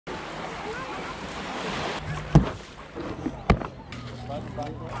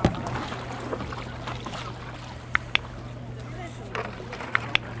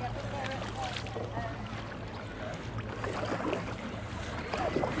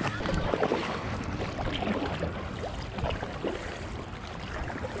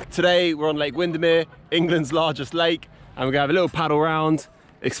Today we're on Lake Windermere, England's largest lake, and we're going to have a little paddle round,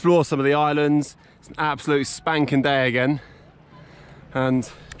 explore some of the islands. It's an absolute spanking day again, and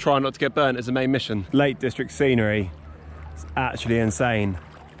try not to get burnt is the main mission. Lake District scenery is actually insane.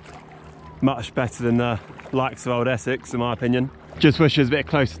 Much better than the likes of old Essex, in my opinion. Just wish it was a bit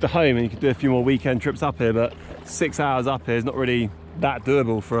closer to home and you could do a few more weekend trips up here, but 6 hours up here is not really that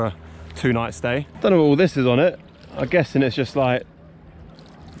doable for a 2-night stay. Don't know what all this is on it. I'm guessing it's just like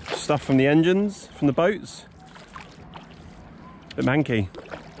stuff from the engines, from the boats. Bit manky.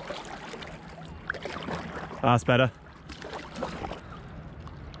 That's better.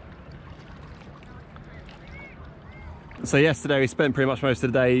 So yesterday we spent pretty much most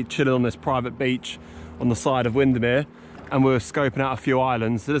of the day chilling on this private beach on the side of Windermere, and we were scoping out a few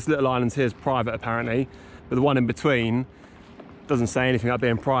islands. So this little island here is private apparently, but the one in between doesn't say anything about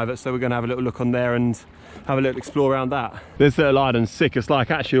being private, so we're going to have a little look on there and have a little explore around that. This little island's sick. It's like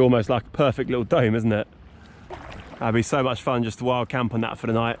actually almost like a perfect little dome, isn't it? That'd be so much fun just to wild camp on that for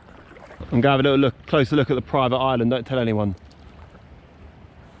the night. I'm going to have a little look, closer look at the private island. Don't tell anyone.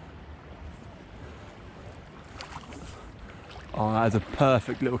 Oh, that is a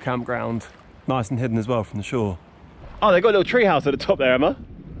perfect little campground. Nice and hidden as well from the shore. Oh, they've got a little tree house at the top there, Emma.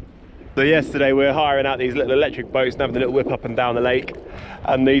 So yesterday we were hiring out these little electric boats and having a little whip up and down the lake,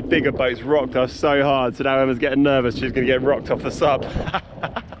 and the bigger boats rocked us so hard, so now Emma's getting nervous she's going to get rocked off the SUP.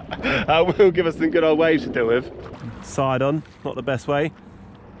 That will give us some good old waves to deal with. Side on, not the best way.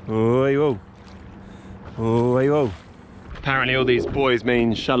 Oh, whoa. Oh, whoa. Apparently all these buoys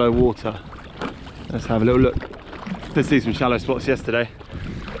mean shallow water. Let's have a little look. Did see some shallow spots yesterday.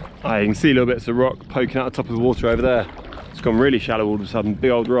 Oh, you can see little bits of rock poking out the top of the water over there. It's gone really shallow all of a sudden,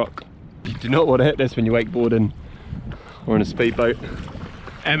 big old rock. You do not want to hit this when you're wakeboarding or in a speedboat.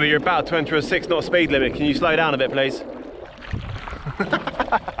 Emma, you're about to enter a 6-knot speed limit. Can you slow down a bit, please?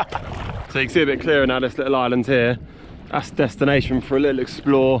 So you can see a bit clearer now, this little island here. That's the destination for a little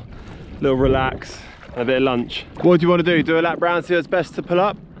explore, a little relax, and a bit of lunch. What do you want to do? Do a lap round, see what's best to pull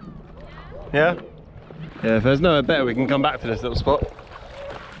up? Yeah? Yeah, if there's nowhere better, we can come back to this little spot.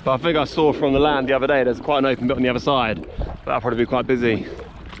 But I think I saw from the land the other day, there's quite an open bit on the other side. But that'll probably be quite busy.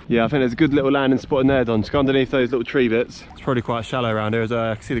 Yeah, I think there's a good little landing spot in there, Don. Just go underneath those little tree bits. It's probably quite shallow around here, as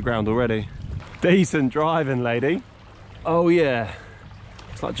I can see the ground already. Decent driving, lady. Oh yeah,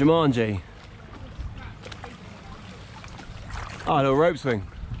 it's like Jumanji. Oh, a little rope swing.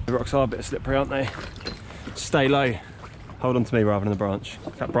 The rocks are a bit slippery, aren't they? Stay low. Hold on to me rather than the branch.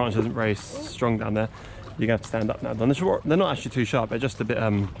 That branch isn't very strong down there. You're going to have to stand up now, Don. They're not actually too sharp, they're just a bit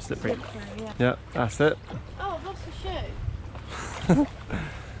slippery. Yeah, that's it. Oh, I've lost the shoe.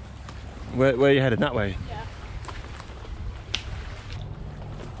 Where are you headed? That way? Yeah.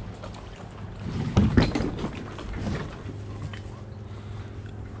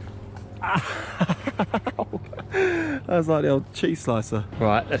 That's like the old cheese slicer.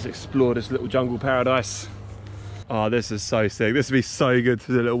 Right, let's explore this little jungle paradise. Oh, this is so sick. This would be so good to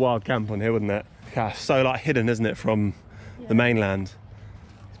do a little wild camp on here, wouldn't it? Yeah, so like hidden, isn't it, from the mainland.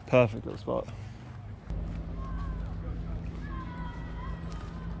 It's a perfect little spot.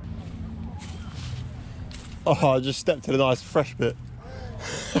 Oh, I just stepped in a nice fresh bit.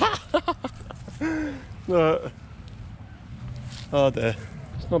 Look. Oh dear.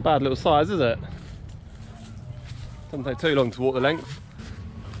 It's not a bad little size, is it? Doesn't take too long to walk the length.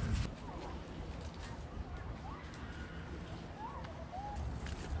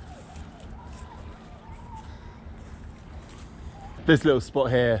 This little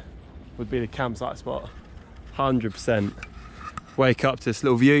spot here would be the campsite spot, 100%. Wake up to this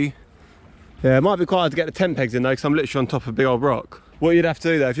little view. Yeah, it might be quite hard to get the tent pegs in though, because I'm literally on top of a big old rock. What you'd have to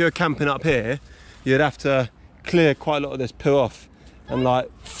do though, if you're camping up here, you'd have to clear quite a lot of this poo off and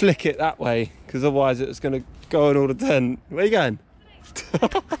like flick it that way, because otherwise it's going to go on all the tent. Where are you going?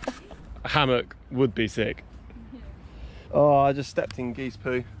 A hammock would be sick. Oh, I just stepped in geese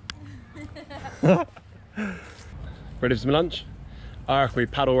poo. Ready for some lunch? I reckon we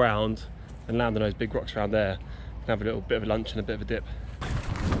paddle around and land on those big rocks around there and have a little bit of a lunch and a bit of a dip.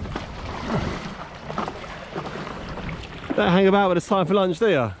 Don't hang about when it's time for lunch, do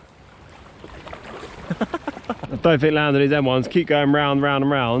you? I don't think landing these M1s. Keep going round, round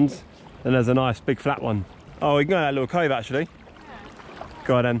and round, and there's a nice big flat one. Oh, we can go in that little cove actually. Yeah.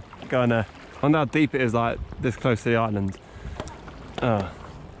 Go on then, go in there. I wonder how deep it is, like this close to the island. Oh,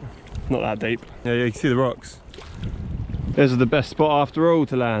 not that deep. Yeah, you can see the rocks. This is the best spot after all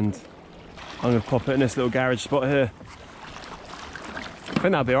to land. I'm going to pop it in this little garage spot here. I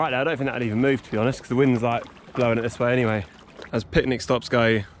think that'll be alright there. I don't think that'll even move, to be honest, because the wind's like blowing it this way anyway. As picnic stops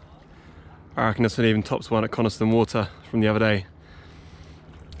go, I reckon this one even tops one at Coniston Water from the other day.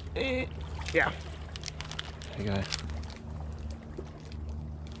 Yeah. There you go.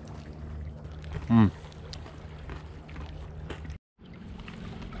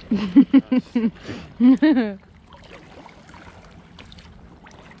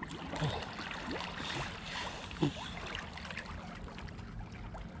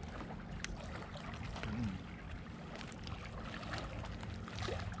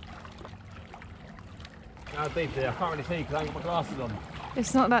 How deep there? I can't really see because I haven't got my glasses on.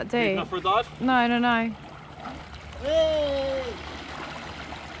 It's not that deep. Enough for a dive? No, no, no. Hey!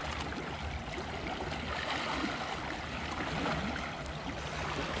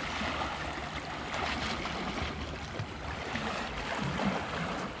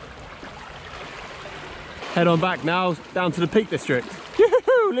 Head on back now, down to the Peak District.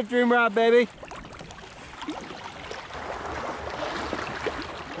 Yoo-hoo! Live dream ride, baby!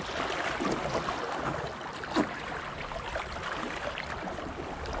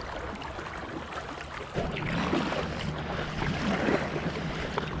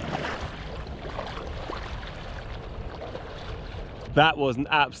 That was an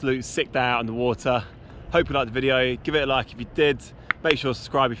absolute sick day out on the water. Hope you liked the video. Give it a like if you did. Make sure to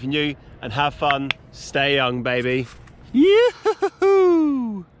subscribe if you're new. And have fun. Stay young, baby.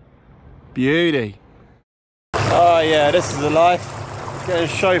 Yoo-hoo! Beauty. Oh yeah, this is the life. Getting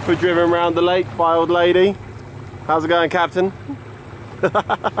chauffeur driven around the lake by old lady. How's it going, Captain?